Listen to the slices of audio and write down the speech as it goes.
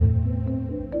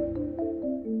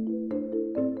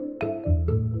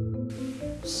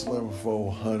Slim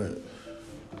 400.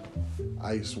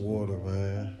 Ice water,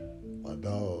 man. My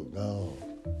dog gone.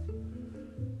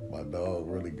 My dog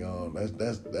really gone.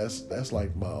 That's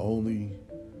like my only.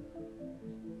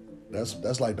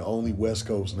 That's like the only West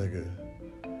Coast nigga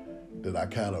that I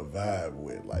kind of vibe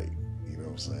with. Like, you know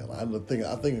what I'm saying? I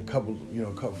think a couple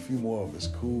few more of it's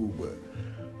cool, but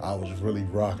I was really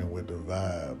rocking with the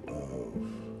vibe of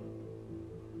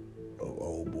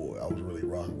old boy. I was really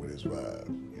rocking with his vibe.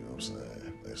 You know what I'm saying?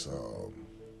 It's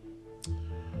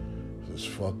just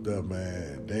fucked up,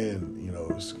 man. Then, you know,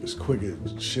 it's quick.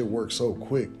 Shit works so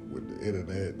quick with the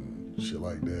internet and shit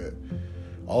like that.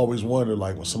 I always wonder,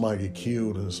 like, when somebody get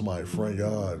killed in somebody's front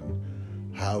yard,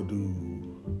 how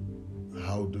do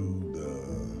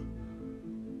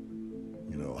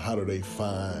they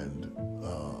find,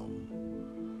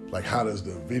 like, how does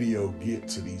the video get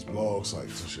to these blog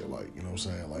sites and shit? Like, you know what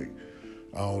I'm saying? Like,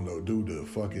 I don't know, do the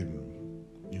fucking,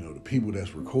 you know, the people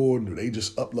that's recording, do they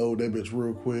just upload that bitch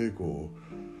real quick, or,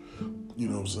 you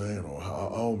know what I'm saying? Or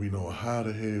I don't be knowing how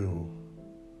the hell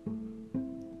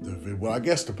well, I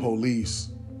guess the police,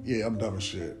 yeah, I'm dumb as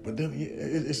shit. But then,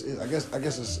 yeah, I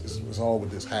guess it's all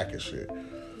with this hacking shit.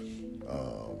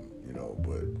 You know,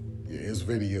 but yeah, his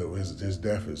video, his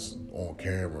death is on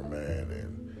camera, man.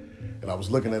 And I was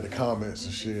looking at the comments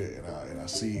and shit, and I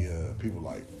see people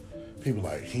like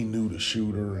he knew the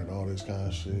shooter and all this kind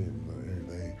of shit and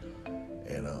everything.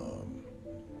 And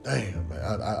damn, man,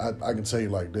 I can tell you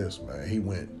like this, man. He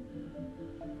went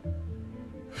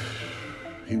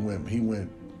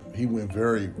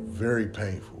very, very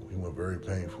painful. He went very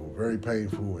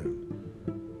painful, and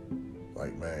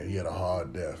like, man, he had a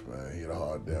hard death, man. He had a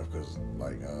hard death because,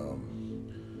 like,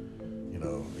 you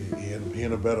know, he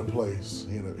in a better place.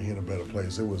 He in a better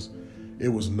place. It was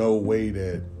no way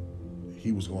that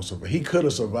he was gonna survive. He could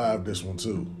have survived this one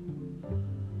too.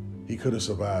 He could have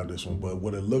survived this one, but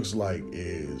what it looks like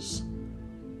is,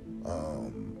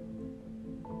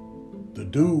 the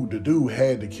dude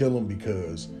had to kill him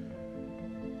because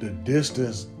the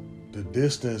distance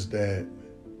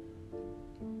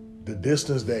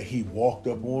that he walked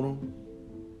up on him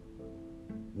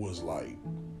was like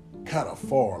kind of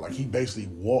far. Like, he basically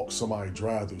walked somebody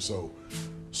drive through. So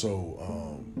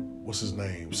what's his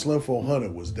name? Slim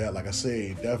 400 was that, like I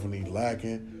said, definitely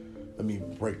lacking. Let me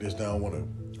break this down.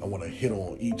 I want to hit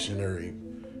on each and every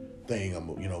thing.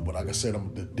 But like I said,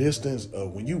 the distance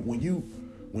of when you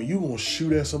gonna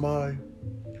shoot at somebody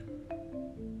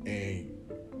and,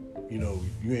 you know,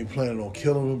 you ain't planning on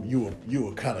killing them, you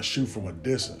will kind of shoot from a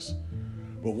distance.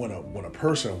 But when a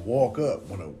person walk up,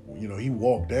 he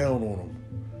walked down on him,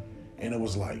 and it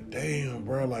was like, damn,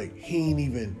 bro, like,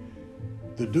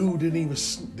 the dude didn't even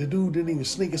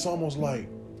sneak. It's almost like,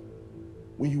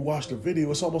 when you watch the video,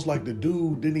 it's almost like the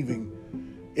dude didn't even,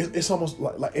 it's almost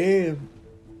like, and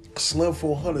Slim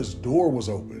 400's door was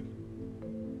open.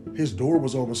 His door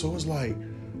was open, so it's like,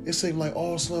 it seemed like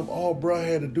all bro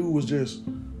had to do was just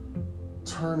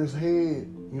turn his head,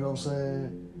 you know what I'm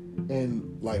saying,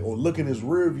 and like, or look in his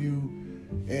rear view,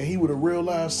 and he would have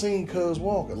realized seen Cuz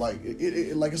walking. Like,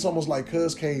 it's almost like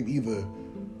Cuz came either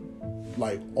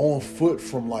like on foot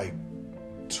from like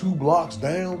 2 blocks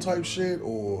down type shit,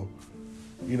 or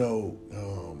I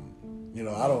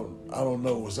don't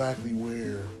know exactly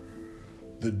where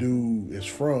the dude is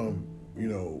from. You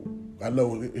know, I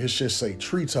know his shit say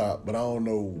Treetop, but I don't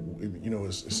know. You know,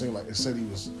 it seemed like it said he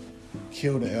was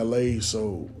killed in L.A.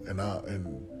 So, and I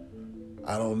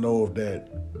don't know if that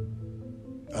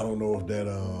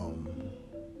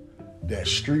that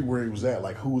street where he was at,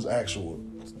 like, whose actual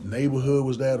neighborhood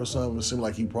was that or something. It seemed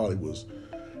like he was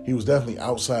definitely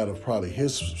outside of probably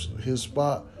his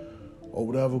spot or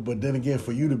whatever. But then again,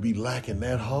 for you to be lacking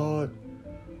that hard,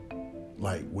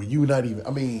 like, were you not even,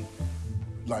 I mean,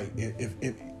 like, if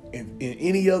in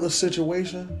any other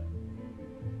situation,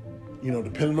 you know,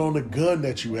 depending on the gun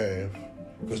that you have,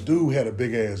 because dude had a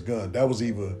big ass gun. That was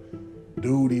either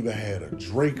had a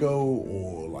Draco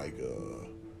or like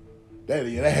that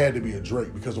had to be a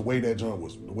Drake, because the way that joint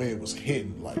was, the way it was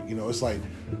hitting, like, you know, it's like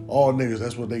all niggas,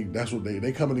 that's what they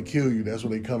coming to kill you. That's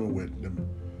what they coming with them.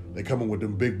 They coming with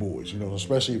them big boys, you know,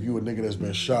 especially if you a nigga that's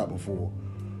been shot before.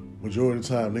 Majority of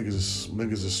the time,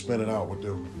 niggas is spinning out with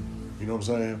them. You know what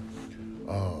I'm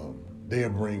saying? They'll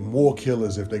bring more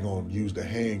killers if they're gonna use the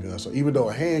handgun. So even though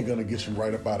a handgun will get you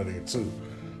right up out of there too,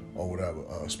 or whatever,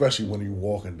 especially when you're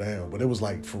walking down. But it was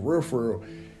like, for real,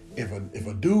 if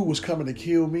a dude was coming to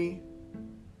kill me,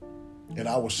 and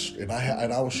I was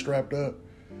strapped up,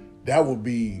 that would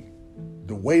be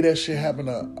the way that shit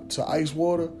happened to Ice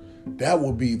Water. That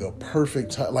would be the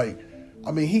perfect time. Like,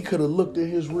 I mean, he could have looked at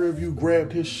his rear view,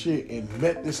 grabbed his shit, and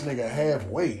met this nigga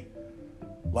halfway.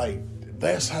 Like,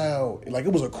 that's how, like,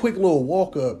 it was a quick little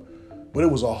walk up, but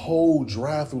it was a whole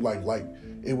drive through. Like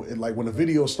when the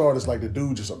video started, it's like the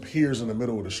dude just appears in the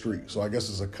middle of the street. So I guess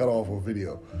it's a cut off of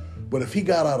video. But if he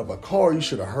got out of a car, you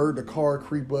should have heard the car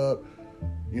creep up,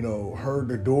 you know, heard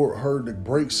the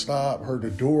brakes stop, heard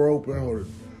the door open, or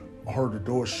heard the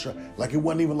door shut. Like, it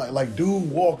wasn't even like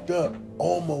dude walked up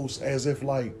almost as if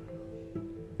like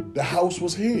the house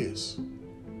was his.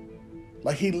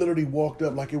 Like, he literally walked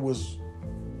up like it was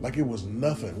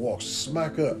nothing. Walked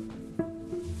smack up,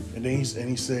 and then he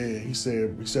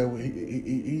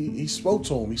spoke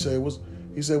to him. He said what's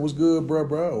good,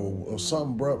 bruh, or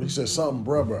something, bruh. He said something,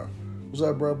 bruh. What's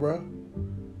that, bruh?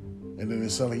 And then it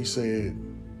sounded like he said,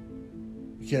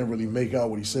 you can't really make out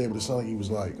what he said, but it sounded like he was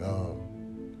like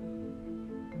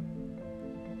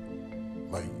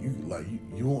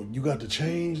you got to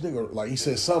change, nigga. Like, he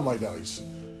said something like that.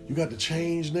 You got to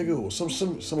change, nigga, or some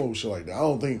old shit like that.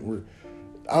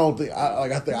 I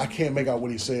think I can't make out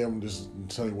what he said. I'm just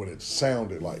telling you what it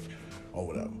sounded like, or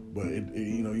whatever. But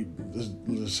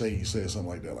let's say he said something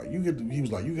like that. Like, he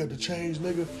was like, you got to change,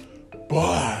 nigga.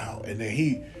 Wow. And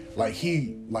then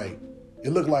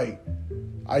it looked like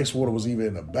Ice Water was even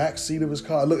in the back seat of his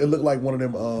car. It looked like one of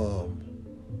them.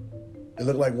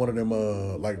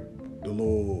 Like the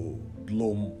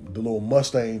little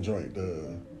Mustang joint.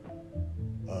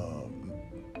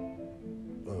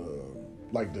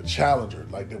 Like the Challenger,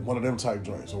 like one of them type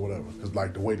joints or whatever, because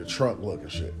like the way the trunk look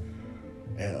and shit,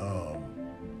 and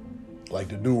like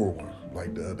the newer one,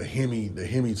 like the Hemi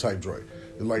type joint,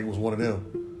 it like it was one of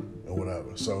them or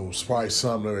whatever. So it's probably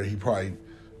something that he probably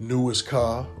knew his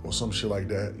car or some shit like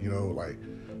that. You know, like,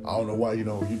 I don't know why. You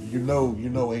know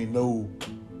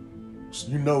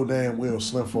damn well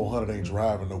Slim 400 ain't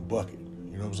driving no bucket.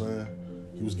 You know what I'm saying?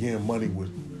 He was getting money.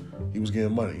 You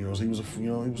know, so he was a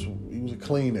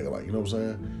clean nigga, like, you know what I'm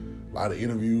saying? A lot of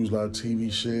interviews, a lot of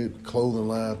TV shit, clothing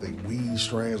line, I think weed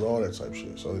strands, all that type of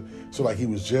shit. So like, he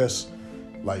was just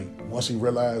like, once he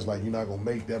realized like you're not gonna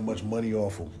make that much money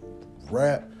off of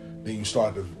rap, then you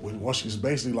start to, once it's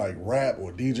basically like rap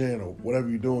or DJing or whatever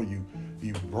you're doing,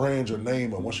 you brand your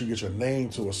name, and once you get your name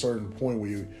to a certain point where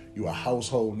you a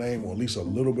household name, or at least a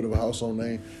little bit of a household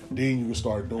name, then you can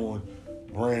start doing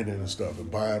branding and stuff and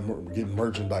getting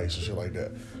merchandise and shit like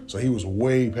that. So he was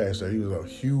way past that. He was a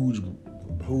huge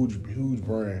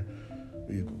brand.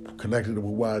 He connected it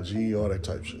with YG, all that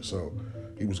type of shit. So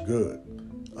he was good.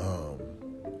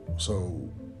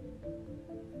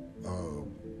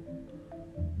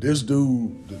 This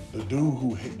dude, the dude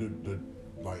who hit the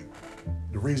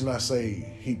reason I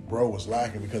say bro was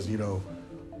lacking, because, you know,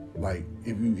 like,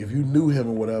 if you knew him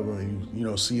or whatever, and you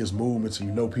know, see his movements, and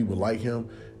you know people like him,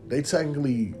 they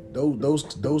technically,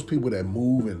 those people that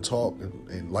move and talk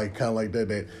and like kind of like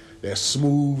that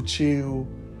smooth, chill,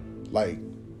 like,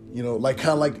 you know, like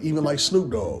kind of like even like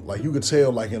Snoop Dogg, like you could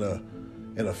tell like in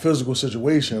a physical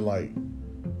situation, like,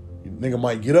 nigga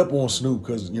might get up on Snoop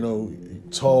because, you know,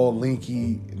 tall,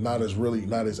 lanky, not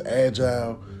as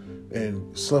agile,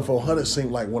 and Slim 400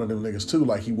 seemed like one of them niggas too,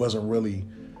 like he wasn't really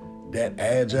that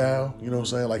agile, you know what I'm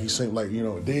saying? Like, he seemed like, you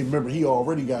know, they remember he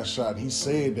already got shot. He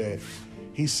said that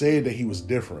he was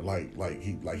different, like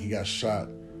he got shot.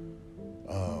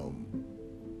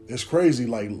 It's crazy,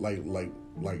 like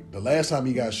the last time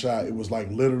he got shot, it was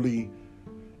like literally,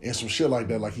 and some shit like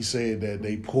that. Like, he said that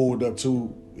they pulled up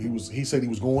to, he said he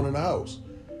was going in the house,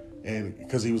 and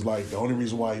because he was like, the only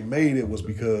reason why he made it was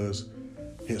because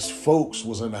his folks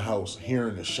was in the house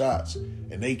hearing the shots,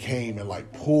 and they came and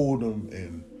like pulled him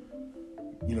and,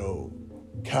 you know,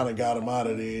 kind of got him out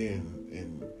of there and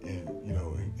you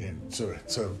know, and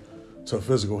to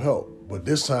physical help. But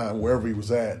this time, wherever he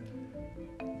was at,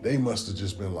 they must have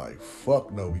just been like,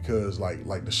 fuck no, because like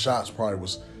the shots probably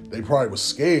was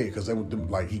scared, because they were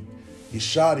like, he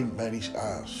shot him, man. He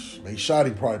shot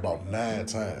him probably about 9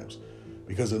 times,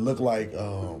 because it looked like,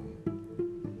 and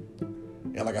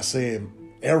like I said,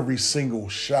 every single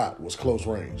shot was close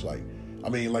range. Like, I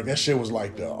mean, like, that shit was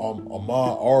like the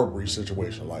Ahmaud Arbery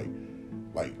situation, like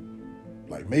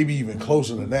maybe even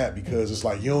closer than that, because it's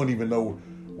like, you don't even know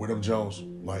where them Jones,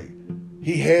 like,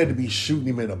 he had to be shooting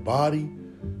him in the body,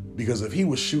 because if he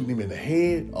was shooting him in the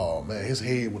head, oh man, his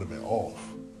head would have been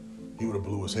off. He would have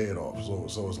blew his head off.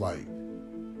 So it's like,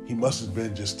 he must have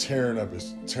been just tearing up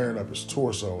his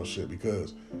torso and shit,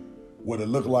 because what it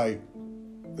looked like,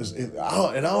 and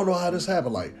I don't know how this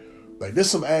happened. Like this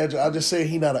some agile. I just said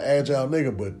he not an agile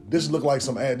nigga, but this looked like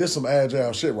some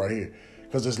agile shit right here.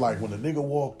 Because it's like, when the nigga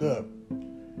walked up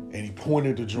and he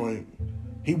pointed the joint,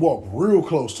 he walked real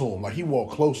close to him. Like, he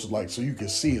walked close, like, so you could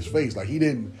see his face. Like, he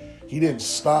didn't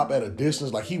stop at a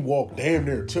distance. Like, he walked damn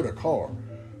near to the car.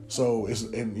 So he's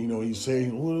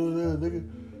saying, nigga.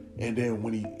 And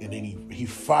then he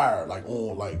fired like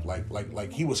on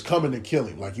like he was coming to kill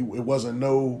him. Like it wasn't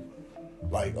no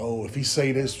like, oh, if he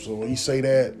say this or he say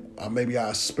that, maybe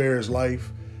I spare his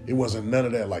life. It wasn't none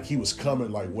of that. Like he was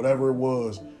coming, like whatever it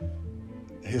was,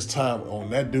 his time on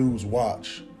that dude's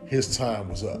watch, his time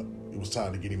was up. It was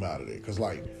time to get him out of there. Cause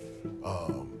like,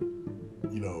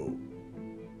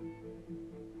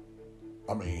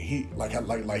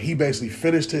 he basically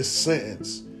finished his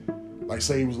sentence. Like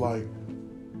say he was like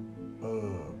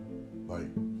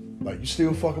you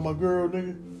still fucking my girl,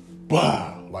 nigga?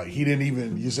 Bah! Like he didn't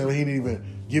even, he didn't even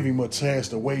give him a chance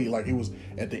to wait. Like he was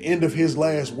at the end of his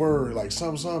last word, like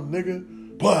something,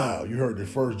 nigga. Bah! You heard the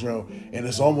first jump, and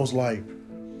it's almost like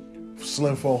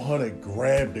Slim 400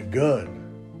 grabbed the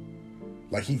gun,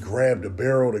 like he grabbed the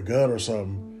barrel of the gun or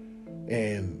something,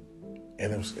 and I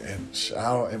was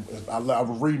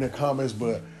reading the comments,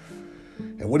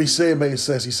 and what he said made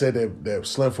sense. He said that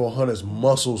Slim 400's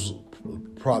muscles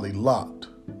probably locked.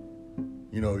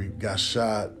 He got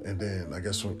shot, and then I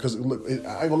guess because look, I ain't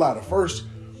gonna lie,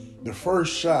 the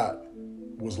first shot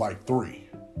was like 3.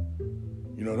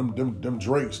 Them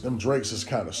Drakes is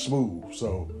kind of smooth.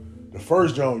 So the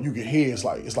first jump you can hear, it's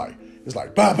like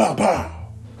bow bow bow,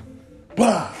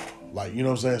 bow. Like you know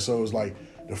what I'm saying. So it's like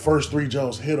the first 3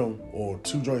 jumps hit him, or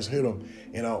 2 joints hit him,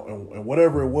 and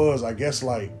whatever it was, I guess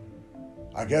Slim,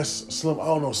 I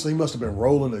don't know, Slim must have been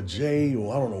rolling a J,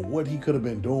 or I don't know what he could have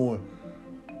been doing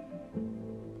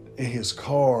in his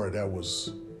car that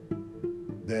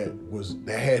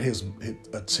had his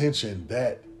attention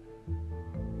that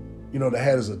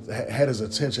had his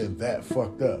attention that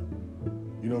fucked up.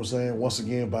 You know what I'm saying? Once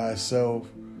again by itself.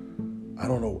 I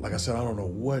don't know, like I said, I don't know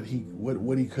what he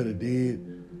could have did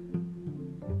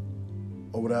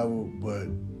or whatever, but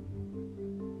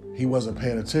he wasn't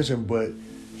paying attention, but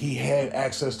he had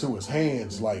access to his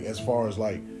hands, like as far as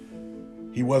like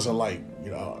he wasn't like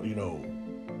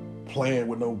playing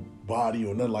with no body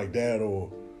or nothing like that,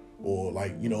 or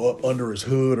like up under his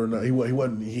hood or nothing. He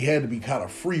wasn't. He had to be kind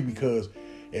of free, because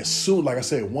as soon, like I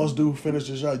said, once dude finished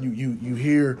the shot, you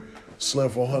hear Slim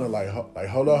 400 like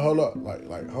hold up,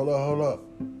 like hold up,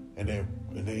 and then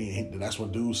that's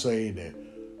when dude saying that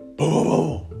boom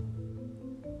boom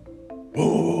boom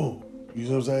boom. You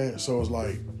know what I'm saying? So it's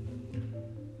like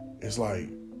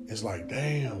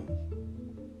damn.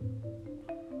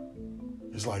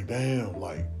 It's like damn,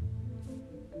 like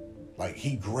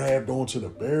he grabbed onto the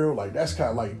barrel. Like that's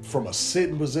kind of like from a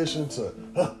sitting position to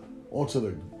onto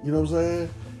the, you know what I'm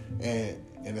saying?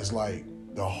 And it's like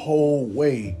the whole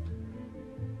way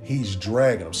he's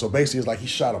dragging him. So basically it's like he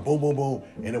shot him, boom, boom, boom.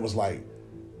 And it was like,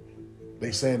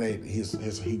 they saying that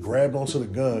he grabbed onto the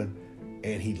gun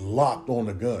and he locked on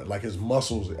the gun. Like his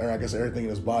muscles, or I guess everything in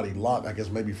his body locked, I guess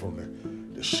maybe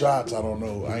from the shots. I don't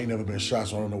know. I ain't never been shot,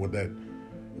 so I don't know what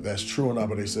that's true or not,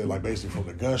 but they said like basically from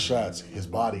the gunshots, his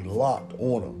body locked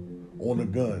on him, on the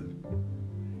gun.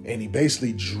 And he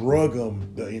basically drug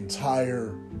him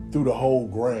through the whole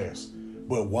grass.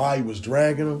 But while he was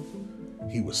dragging him,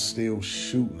 he was still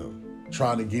shooting him,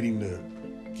 trying to get him to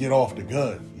get off the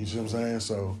gun. You see what I'm saying?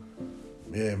 So,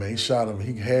 yeah, man, he shot him.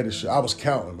 He had his shot. I was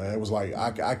counting, man. It was like,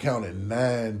 I counted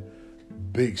 9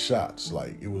 big shots.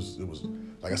 Like, it was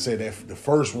like I said, the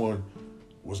first one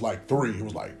was like 3. It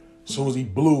was like, as soon as he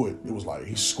blew it, it was like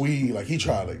he squeezed, like he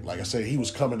tried to, like I said, he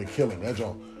was coming to kill him. That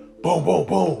jump, boom, boom,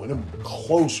 boom, and then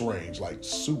close range, like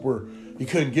super. He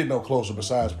couldn't get no closer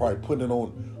besides probably putting it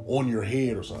on your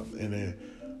head or something. And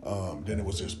then it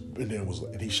was just,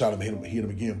 and he shot him, hit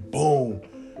him again, boom,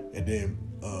 and then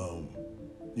of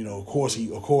course he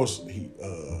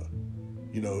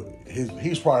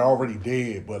he's probably already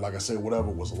dead, but like I said, whatever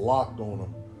was locked on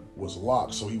him was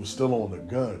locked, so he was still on the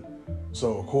gun.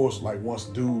 So of course, like once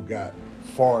dude got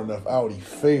far enough out, he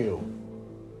fell,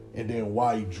 and then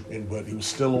but he was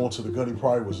still onto the gun. He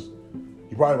probably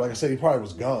like I said, he probably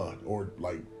was gone or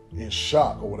like in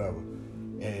shock or whatever.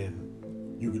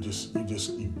 And dude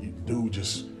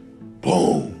just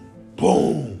boom,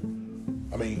 boom.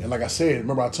 I mean, and like I said,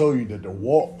 remember I told you that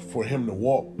for him to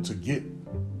walk to get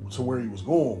to where he was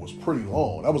going was pretty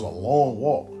long. That was a long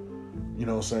walk. You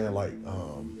know what I'm saying? Like,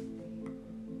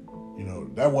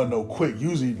 that wasn't no quick.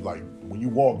 Usually, like, when you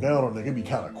walk down on it, it'd be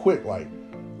kind of quick. Like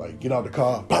get out the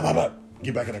car, bop, bop, bop,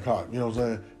 get back in the car. You know what I'm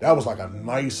saying? That was like a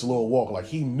nice little walk. Like,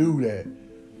 he knew that,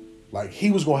 like,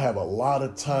 he was going to have a lot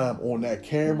of time on that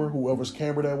camera, whoever's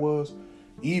camera that was,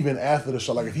 even after the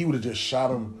shot. Like, if he would have just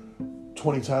shot him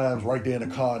 20 times right there in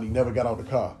the car and he never got out the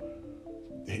car,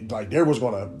 like, there was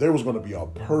gonna be a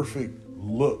perfect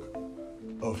look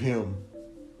of him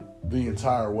the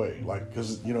entire way. Like,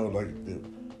 because, like,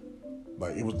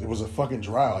 like it was a fucking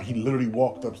drive. Like he literally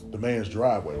walked up the man's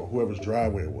driveway or whoever's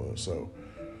driveway it was. So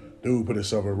dude put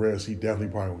himself at rest. He definitely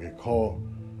probably gonna get caught.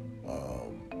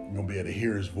 You're gonna be able to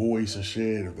hear his voice and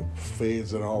shit. If the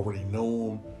feds that already know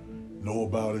him, know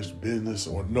about his business,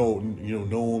 or know him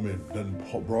and done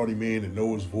brought him in and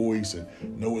know his voice and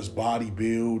know his body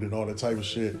build and all that type of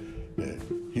shit, then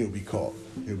he'll be caught.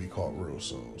 He'll be caught real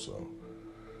soon. So,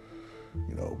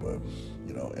 but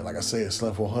and like I said,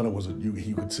 Slim 400 was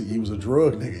he was a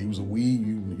drug nigga. He was a weed.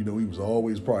 He was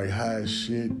always probably high as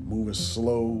shit, moving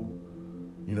slow.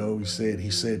 He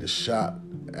said the shot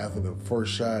after the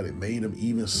first shot, it made him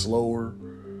even slower.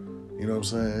 You know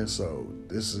what I'm saying? So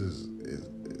this is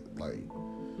like,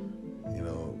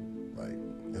 like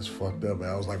it's fucked up,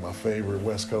 man. I was like my favorite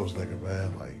West Coast nigga,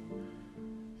 man. Like,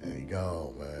 and he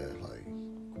gone, man. Like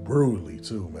brutally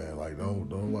too, man. Like don't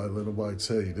let nobody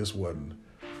tell you this wasn't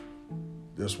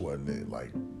it.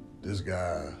 Like this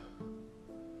guy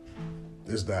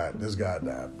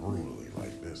died brutally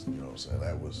like this. You know what I'm saying?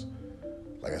 That was,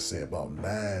 like I said, about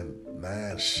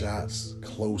nine shots,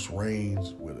 close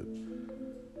range with a,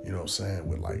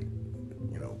 with like,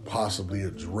 possibly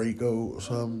a Draco or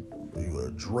something. Either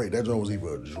a Drake. That joint was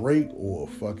either a Drake or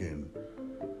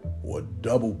a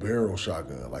double barrel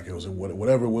shotgun. Like it was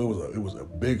whatever it was. It was a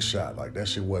big shot. Like that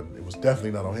shit wasn't. It was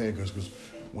definitely not on handguns because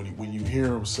when you hear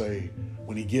him say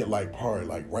when he get like probably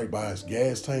like right by his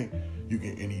gas tank, you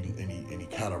can and he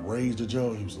kind of raised the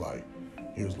joint. He was like.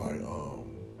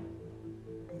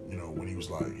 When he was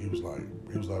like,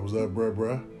 what's up,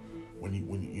 bruh? When you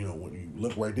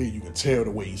look right there, you can tell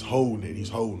the way he's holding it. He's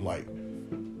holding like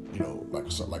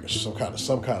some kind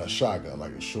of shotgun,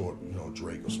 like a short,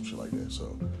 Drake or some shit like that.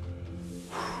 So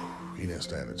he didn't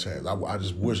stand a chance. I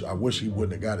wish he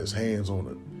wouldn't have got his hands on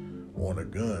a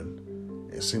gun.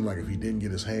 It seemed like if he didn't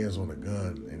get his hands on a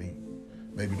gun and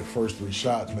maybe the first 3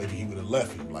 shots, maybe he would have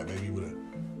left him. Like maybe he would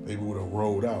have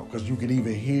rolled out. Because you can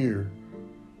even hear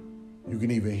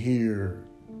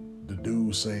the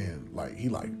dude saying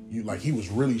he was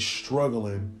really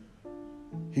struggling.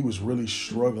 He was really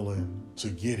struggling to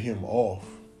get him off.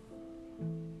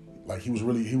 Like he was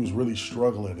really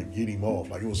struggling to get him off.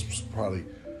 Like it was probably,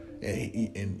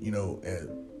 and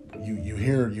you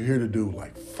hear the dude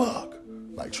like fuck,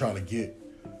 like trying to get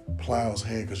Plow's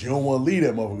hand because you don't want to leave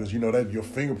that motherfucker because that your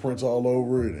fingerprints all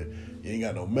over it and you ain't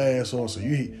got no mask on, so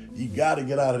you got to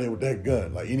get out of there with that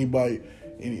gun. Like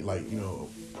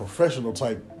professional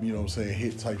type,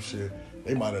 hit type shit,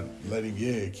 they might have let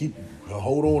him,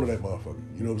 hold on to that motherfucker.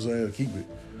 You know what I'm saying? Keep it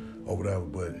or whatever.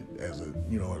 But as a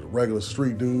regular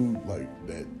street dude like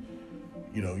that,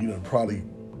 you done probably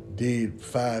did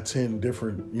 5-10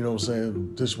 different,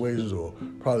 situations or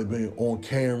probably been on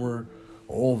camera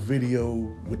or on video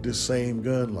with this same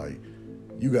gun. Like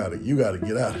you gotta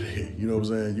get out of there. You know what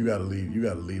I'm saying? You gotta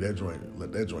leave that joint,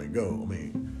 let that joint go. I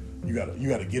mean, you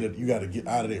gotta get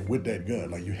out of there with that gun.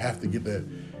 Like you have to get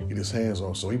his hands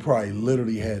on. So he probably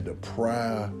literally had to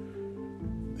pry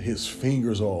his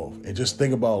fingers off. And just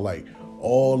think about like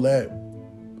all that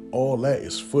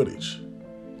is footage.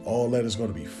 All that is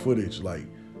gonna be footage. Like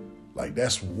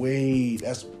that's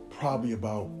probably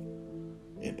about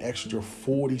an extra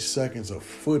 40 seconds of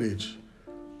footage.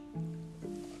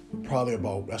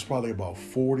 That's probably about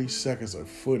 40 seconds of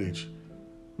footage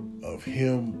of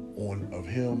him on.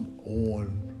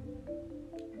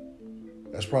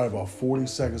 That's probably about 40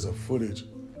 seconds of footage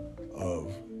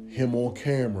of him on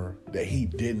camera that he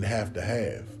didn't have to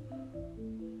have,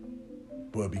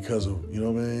 but because of what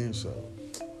I mean. So,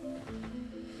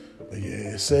 but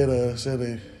yeah, it said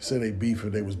they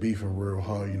beefing. They was beefing real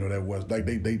hard. That was like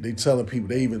they telling people.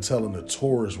 They even telling the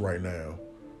tourists right now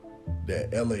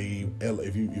that LA,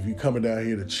 if you coming down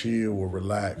here to chill or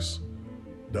relax,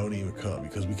 don't even come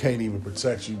because we can't even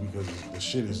protect you because the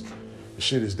shit is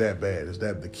that bad.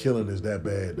 The killing is that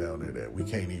bad down there that we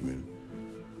can't even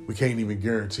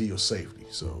guarantee your safety.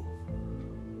 So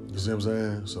you see what I'm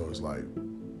saying? So it's like,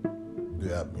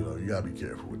 yeah, you gotta be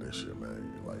careful with that shit,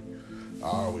 man. Like I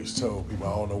always tell people,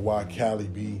 I don't know why Cali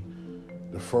be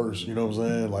the first. You know what I'm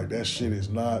saying? Like that shit is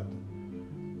not.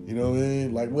 You know what I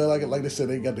mean? Like, well, like they said,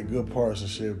 they got the good parts and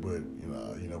shit, but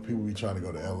people be trying to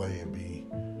go to LA and be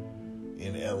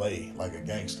in LA like a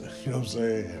gangster. You know what I'm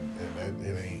saying? And that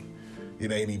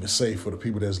it ain't even safe for the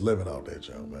people that's living out there,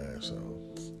 John, man. So,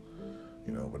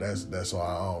 but that's all.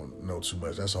 I don't know too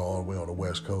much. That's all the way on the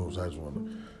West Coast. I just want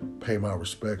to pay my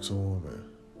respect to them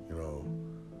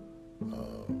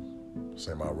and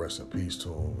say my rest in peace to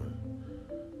them.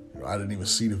 And I didn't even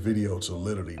see the video till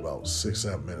literally about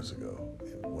 6-7 minutes ago.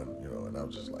 And I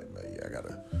was just like, man, yeah,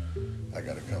 I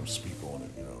gotta come speak on it,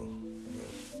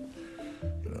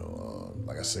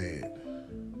 like I said,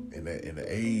 in the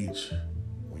age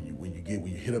when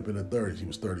you hit up in the 30s, he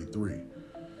was 33.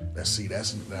 That's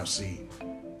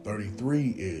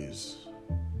 33 is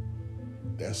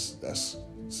that's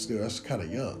kind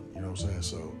of young, you know what I'm saying?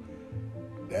 So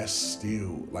that's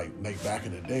still like back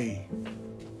in the day,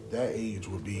 that age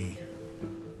would be,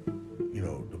 you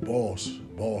know, the ball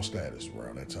status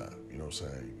around that time. You know what I'm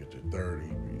saying? You get to 30,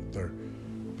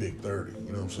 big 30, you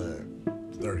know what I'm saying?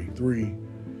 33,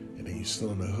 and then you're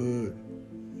still in the hood,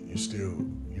 you're still,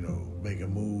 you know,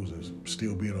 making moves and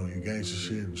still being on your gangster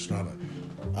shit and just trying to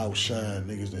outshine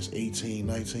niggas that's 18,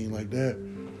 19 like that.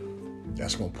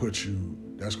 That's gonna put you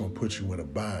in a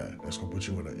bind. That's gonna put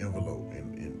you in an envelope,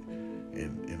 and in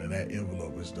that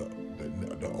envelope is the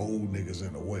old niggas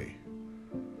in the way.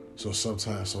 So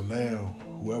now,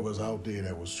 whoever's out there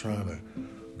that was trying to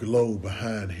glow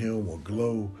behind him or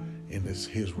glow in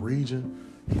his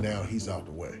region, now he's out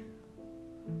the way.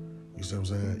 You see what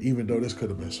I'm saying? Even though this could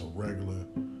have been some regular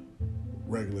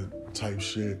type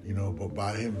shit, you know, but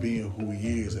by him being who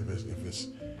he is, if it's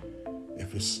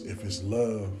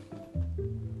love,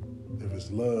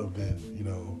 then you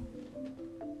know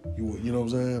what I'm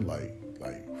saying? Like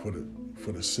for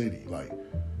the city, like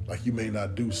you may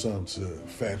not do something to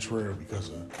Fat Trell because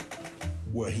of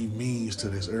what he means to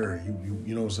this area.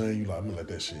 You know what I'm saying? You like, I'm gonna let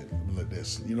that shit.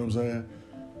 You know what I'm saying?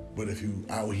 But if you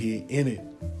out here in it,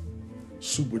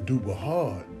 super duper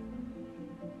hard,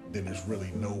 then there's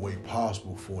really no way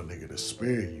possible for a nigga to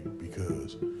spare you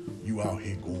because you out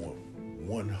here going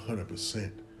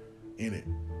 100% in it,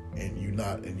 and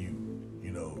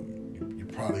you're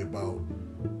probably about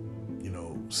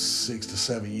 6 to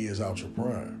 7 years out your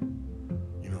prime.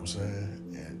 You know what I'm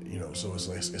saying? And you know, so it's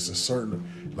like it's a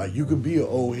certain, like, you can be an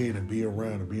old head and be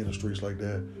around and be in the streets like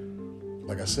that.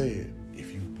 Like I said,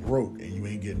 if you broke and you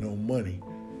ain't getting no money,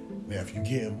 now if you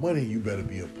getting money, you better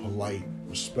be a polite,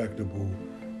 respectable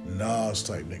Nas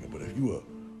type nigga. But if you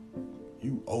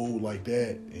old like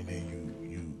that, and then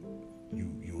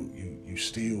you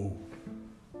still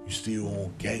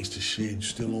on gangster shit, you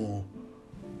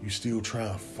still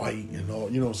trying to fight and all,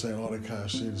 you know what I'm saying, all that kind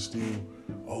of shit, and still,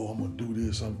 I'm gonna do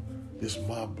this, this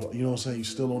my, you know what I'm saying, you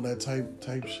still on that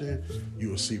type shit, you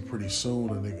will see pretty soon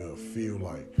a nigga feel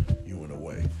like you in a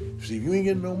way. See, if you ain't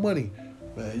getting no money,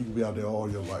 man, you can be out there all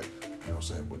your life, you know what I'm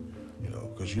saying, but, you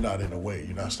know, because you're not in the way,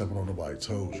 you're not stepping on nobody's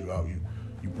toes, you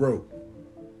broke,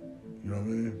 you know what I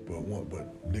mean, but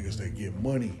niggas that get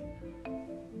money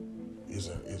is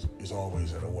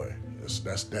always in a way. That's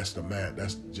just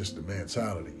the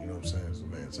mentality, you know what I'm saying? It's the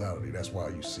mentality. That's why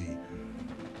you see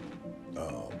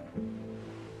a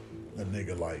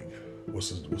nigga like, what's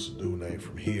the dude name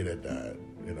from here that died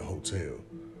in a hotel?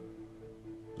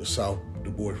 The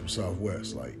boy from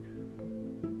Southwest, like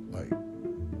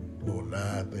Lil Nas,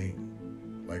 I think,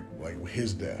 like with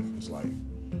his death, it's like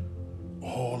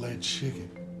all that chicken,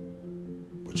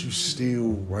 but you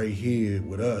still right here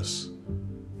with us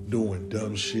doing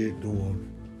dumb shit,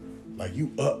 like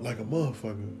you up like a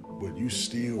motherfucker, but you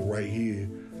still right here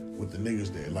with the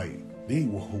niggas that like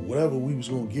whatever we was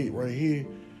gonna get right here,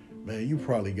 man, you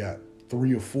probably got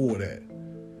 3 or 4 of that.